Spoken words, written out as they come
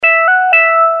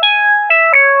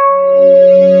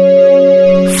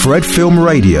Fred Film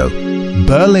Radio,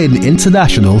 Berlin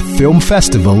International Film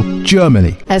Festival,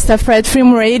 Germany. Esta é a Fred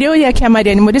Film Radio e aqui é a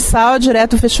Mariane Murissal,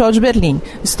 direto do Festival de Berlim.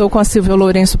 Estou com a Silvia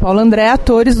Lourenço e Paulo André,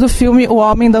 atores do filme O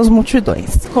Homem das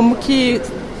Multidões. Como que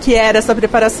era essa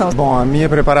preparação? Bom, a minha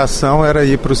preparação era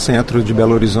ir para o centro de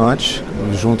Belo Horizonte,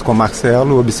 junto com o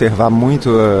Marcelo, observar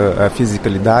muito a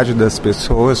fisicalidade das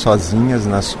pessoas sozinhas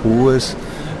nas ruas.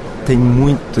 Tem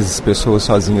muitas pessoas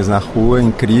sozinhas na rua,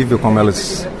 incrível como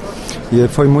elas... E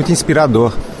foi muito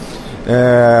inspirador.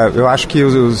 Eu acho que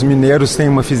os mineiros têm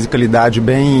uma fisicalidade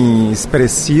bem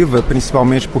expressiva,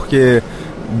 principalmente porque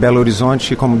Belo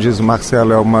Horizonte, como diz o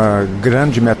Marcelo, é uma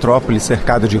grande metrópole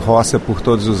cercada de roça por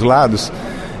todos os lados.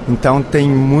 Então tem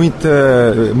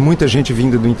muita gente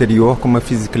vinda do interior com uma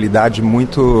fisicalidade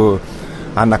muito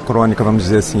anacrônica, vamos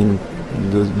dizer assim,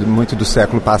 muito do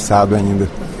século passado ainda.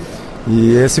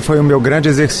 E esse foi o meu grande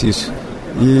exercício.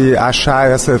 E achar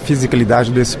essa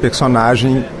fisicalidade desse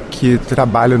personagem que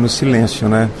trabalha no silêncio,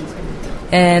 né?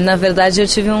 Na verdade eu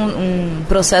tive um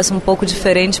processo um pouco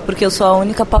diferente, porque eu sou a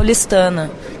única paulistana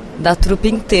da trupe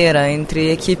inteira, entre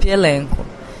equipe e elenco.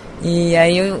 E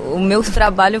aí o meu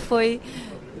trabalho foi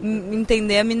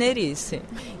entender a mineirice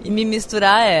e me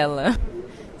misturar a ela.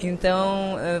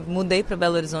 Então eu mudei para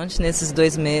Belo Horizonte nesses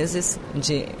 2 meses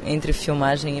entre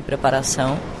filmagem e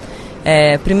preparação.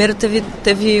 Primeiro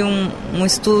teve um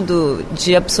estudo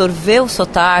de absorver o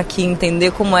sotaque, entender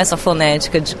como é essa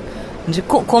fonética, de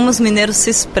como os mineiros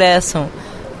se expressam,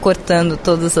 cortando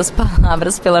todas as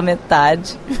palavras pela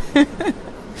metade.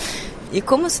 E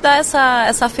como se dá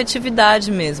essa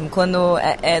afetividade mesmo. Quando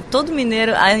todo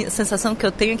mineiro, a sensação que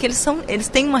eu tenho é que eles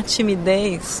têm uma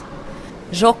timidez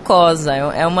jocosa,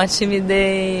 é uma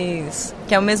timidez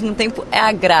que ao mesmo tempo é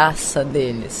a graça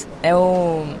deles, é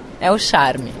o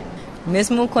charme.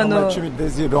 Mesmo quando... É uma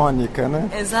timidez irônica, né?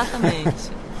 Exatamente.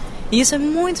 E isso é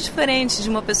muito diferente de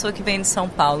uma pessoa que vem de São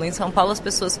Paulo. Em São Paulo as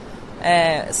pessoas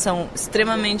são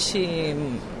extremamente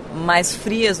mais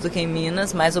frias do que em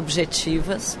Minas, mais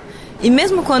objetivas. E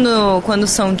mesmo quando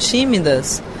são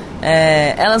tímidas,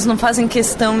 elas não fazem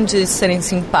questão de serem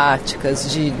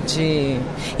simpáticas,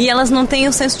 e elas não têm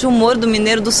o senso de humor do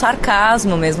mineiro, do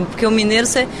sarcasmo mesmo, porque o mineiro,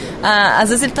 às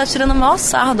vezes ele está tirando o maior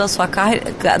sarro da sua cara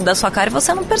e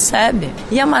você não percebe.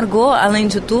 E a Margot, além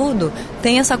de tudo,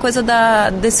 tem essa coisa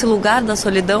desse lugar da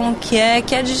solidão que é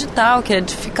digital, que é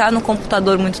de ficar no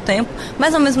computador muito tempo,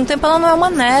 mas ao mesmo tempo ela não é uma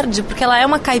nerd, porque ela é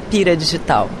uma caipira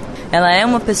digital. Ela é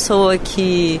uma pessoa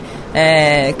que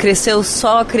cresceu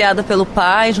só criada pelo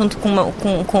pai, junto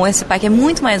com esse pai que é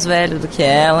muito mais velho do que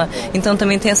ela. Então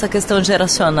também tem essa questão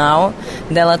geracional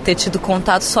dela ter tido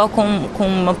contato só com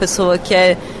uma pessoa que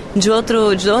é de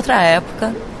outra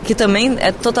época, que também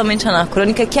é totalmente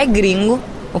anacrônica, que é gringo.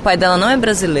 O pai dela não é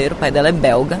brasileiro, o pai dela é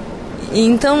belga. E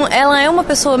então ela é uma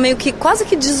pessoa meio que quase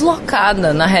que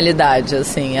deslocada na realidade,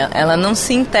 assim. Ela não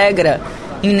se integra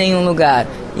em nenhum lugar.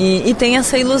 E tem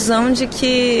essa ilusão de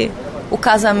que o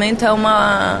casamento é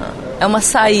uma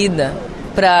saída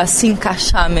para se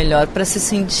encaixar melhor, para se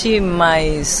sentir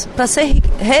mais, para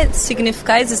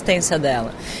ressignificar a existência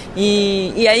dela.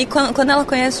 E aí quando ela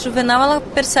conhece o Juvenal, ela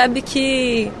percebe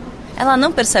que... Ela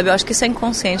não percebe, eu acho que isso é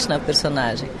inconsciente na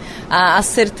personagem. As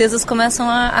certezas começam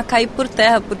a cair por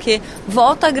terra, porque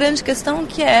volta a grande questão,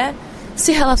 que é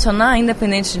se relacionar,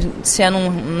 independente de se é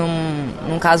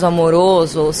num caso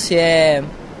amoroso ou se é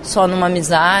só numa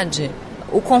amizade.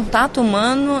 O contato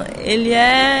humano, ele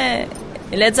é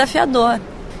desafiador.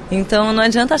 Então não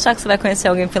adianta achar que você vai conhecer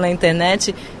alguém pela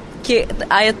internet, que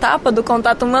a etapa do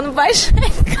contato humano vai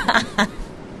chegar.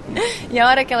 E a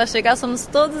hora que ela chegar, somos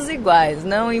todos iguais.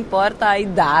 Não importa a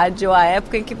idade ou a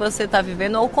época em que você está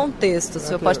vivendo ou o contexto.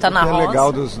 Você pode estar na roça. O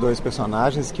legal dos 2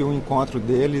 personagens é que o encontro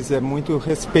deles é muito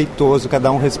respeitoso.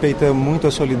 Cada um respeita muito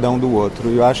a solidão do outro.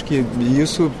 E eu acho que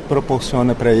isso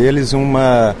proporciona para eles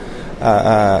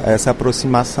essa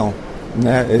aproximação,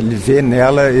 né? Ele vê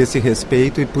nela esse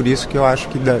respeito, e por isso que eu acho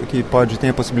que pode ter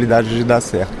a possibilidade de dar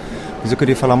certo. Mas eu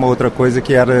queria falar uma outra coisa,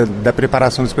 que era da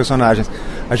preparação dos personagens.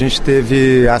 A gente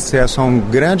teve acesso a um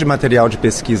grande material de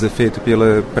pesquisa feito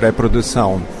pela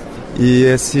pré-produção. E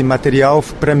esse material,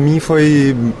 para mim,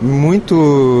 foi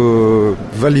muito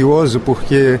valioso,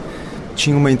 porque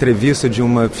tinha uma entrevista de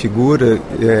uma figura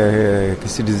que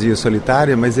se dizia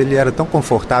solitária, mas ele era tão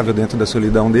confortável dentro da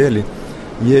solidão dele,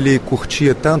 e ele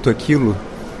curtia tanto aquilo.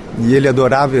 E ele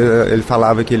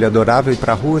falava que ele adorava ir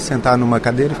para a rua, sentar numa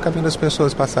cadeira e ficar vendo as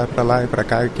pessoas passar para lá e para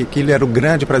cá, que aquilo era o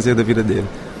grande prazer da vida dele.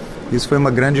 Isso foi uma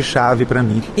grande chave para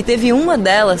mim. E teve uma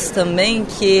delas também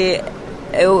que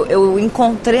eu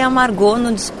encontrei a Margot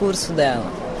no discurso dela,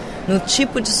 no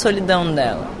tipo de solidão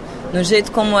dela, no jeito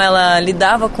como ela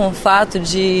lidava com o fato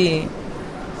de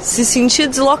se sentir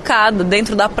deslocada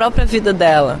dentro da própria vida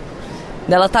dela.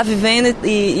 Ela tá vivendo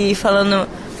e falando,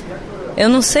 eu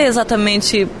não sei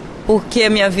exatamente por que a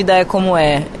minha vida é como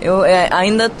é.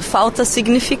 Ainda falta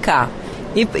significar.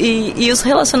 E os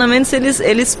relacionamentos,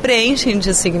 eles preenchem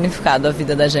de significado a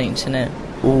vida da gente, né?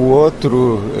 O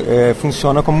outro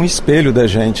funciona como um espelho da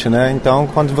gente, né? Então,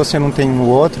 quando você não tem o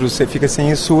outro, você fica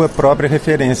sem a sua própria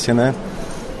referência, né?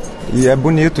 E é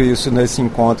bonito isso nesse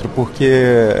encontro, porque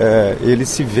ele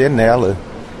se vê nela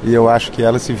e eu acho que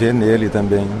ela se vê nele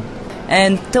também. É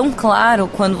tão claro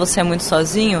quando você é muito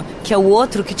sozinho que é o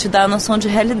outro que te dá a noção de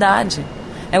realidade.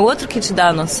 É o outro que te dá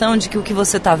a noção de que o que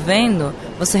você está vendo,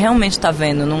 você realmente está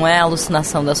vendo, não é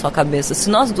alucinação da sua cabeça. Se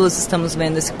nós duas estamos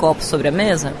vendo esse copo sobre a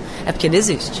mesa, é porque ele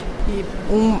existe. E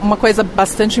uma coisa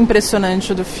bastante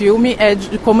impressionante do filme é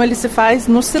de como ele se faz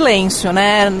no silêncio,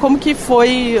 né? Como que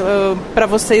foi para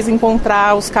vocês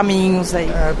encontrar os caminhos aí?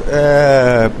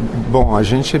 Bom, a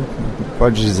gente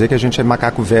pode dizer que a gente é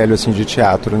macaco velho assim, de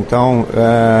teatro. Então,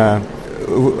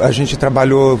 a gente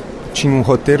trabalhou... Tinha um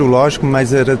roteiro, lógico,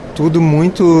 mas era tudo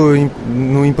muito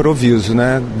no improviso,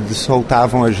 né?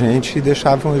 Soltavam a gente e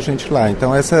deixavam a gente lá.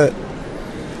 Então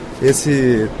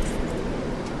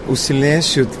o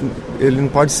silêncio, ele não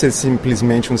pode ser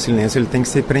simplesmente um silêncio, ele tem que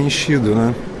ser preenchido,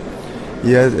 né?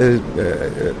 E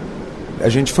a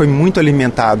gente foi muito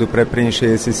alimentado para preencher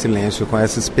esse silêncio com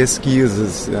essas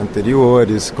pesquisas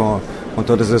anteriores, com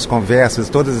todas as conversas,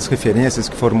 todas as referências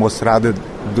que foram mostradas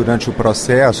durante o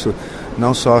processo,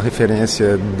 não só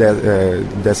referência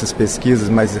dessas pesquisas,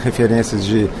 mas referências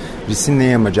de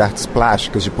cinema, de artes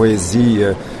plásticas, de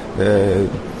poesia,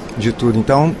 de tudo.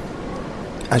 Então,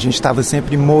 a gente estava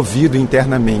sempre movido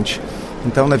internamente.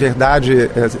 Então, na verdade,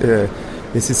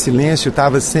 esse silêncio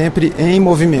estava sempre em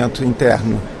movimento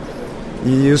interno.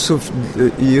 E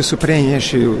isso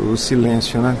preenche o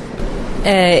silêncio, né?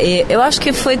 Eu acho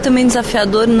que foi também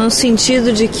desafiador no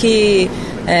sentido de que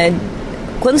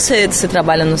quando você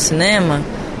trabalha no cinema,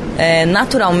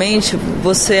 naturalmente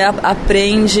você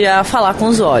aprende a falar com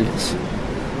os olhos,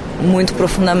 muito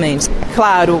profundamente.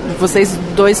 Claro, vocês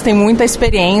dois têm muita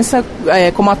experiência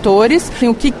como atores.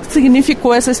 O que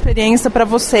significou essa experiência para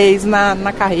vocês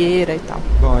na carreira e tal?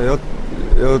 Bom,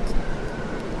 eu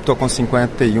estou com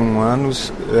 51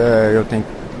 anos,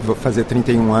 vou fazer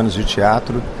 31 anos de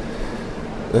teatro.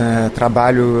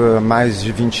 Trabalho há mais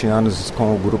de 20 anos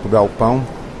com o Grupo Galpão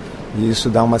e isso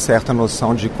dá uma certa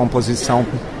noção de composição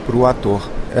para o ator.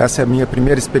 Essa é a minha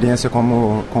primeira experiência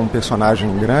com um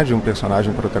personagem grande, um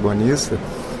personagem protagonista.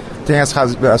 Tem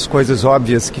as coisas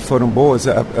óbvias que foram boas,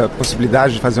 a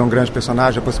possibilidade de fazer um grande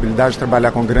personagem, a possibilidade de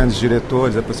trabalhar com grandes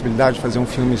diretores, a possibilidade de fazer um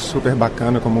filme super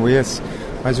bacana como esse.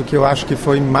 Mas o que eu acho que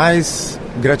foi mais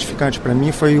gratificante para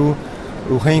mim foi o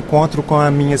reencontro com a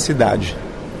minha cidade.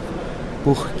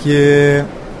 Porque,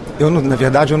 na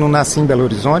verdade, eu não nasci em Belo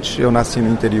Horizonte, eu nasci no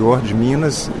interior de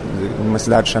Minas, numa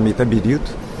cidade chamada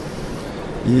Itabirito,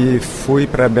 e fui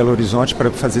para Belo Horizonte para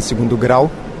fazer segundo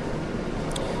grau,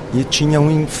 e tinha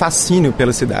um fascínio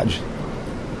pela cidade,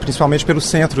 principalmente pelo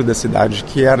centro da cidade,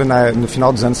 que era no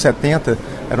final dos anos 70,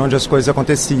 era onde as coisas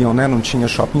aconteciam, né? Não tinha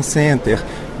shopping center,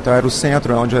 então era o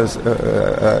centro onde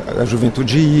a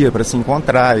juventude ia para se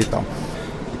encontrar e tal.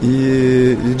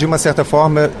 E de uma certa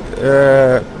forma,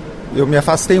 eu me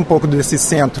afastei um pouco desse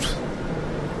centro.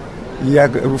 E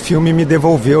o filme me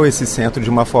devolveu esse centro de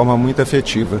uma forma muito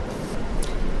afetiva.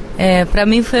 Para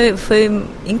mim foi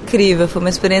incrível, foi uma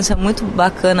experiência muito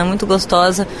bacana, muito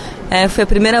gostosa. Foi a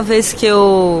primeira vez que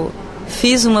eu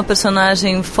fiz uma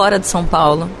personagem fora de São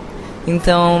Paulo.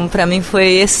 Então, para mim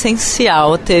foi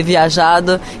essencial ter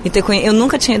viajado e ter conhecido. Eu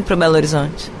nunca tinha ido para Belo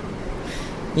Horizonte.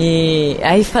 E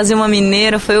aí fazer uma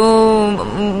mineira foi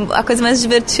a coisa mais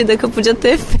divertida que eu podia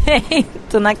ter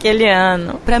feito naquele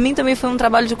ano. Para mim também foi um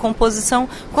trabalho de composição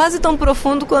quase tão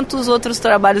profundo quanto os outros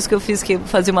trabalhos que eu fiz, que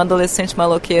fazia uma adolescente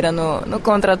maloqueira no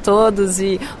Contra Todos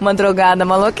e uma drogada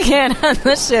maloqueira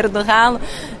no Cheiro do Ralo,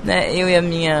 né? Eu e a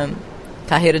minha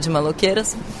carreira de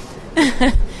maloqueiras.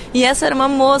 E essa era uma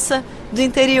moça do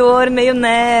interior, meio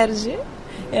nerd.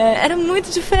 Era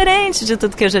muito diferente de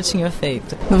tudo que eu já tinha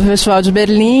feito. No Festival de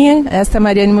Berlim, esta é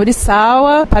Mariane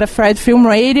Morisawa para Fred Film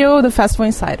Radio, do Festival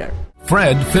Insider.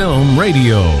 Fred Film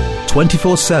Radio.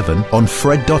 24/7 on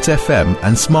Fred.fm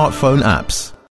and smartphone apps.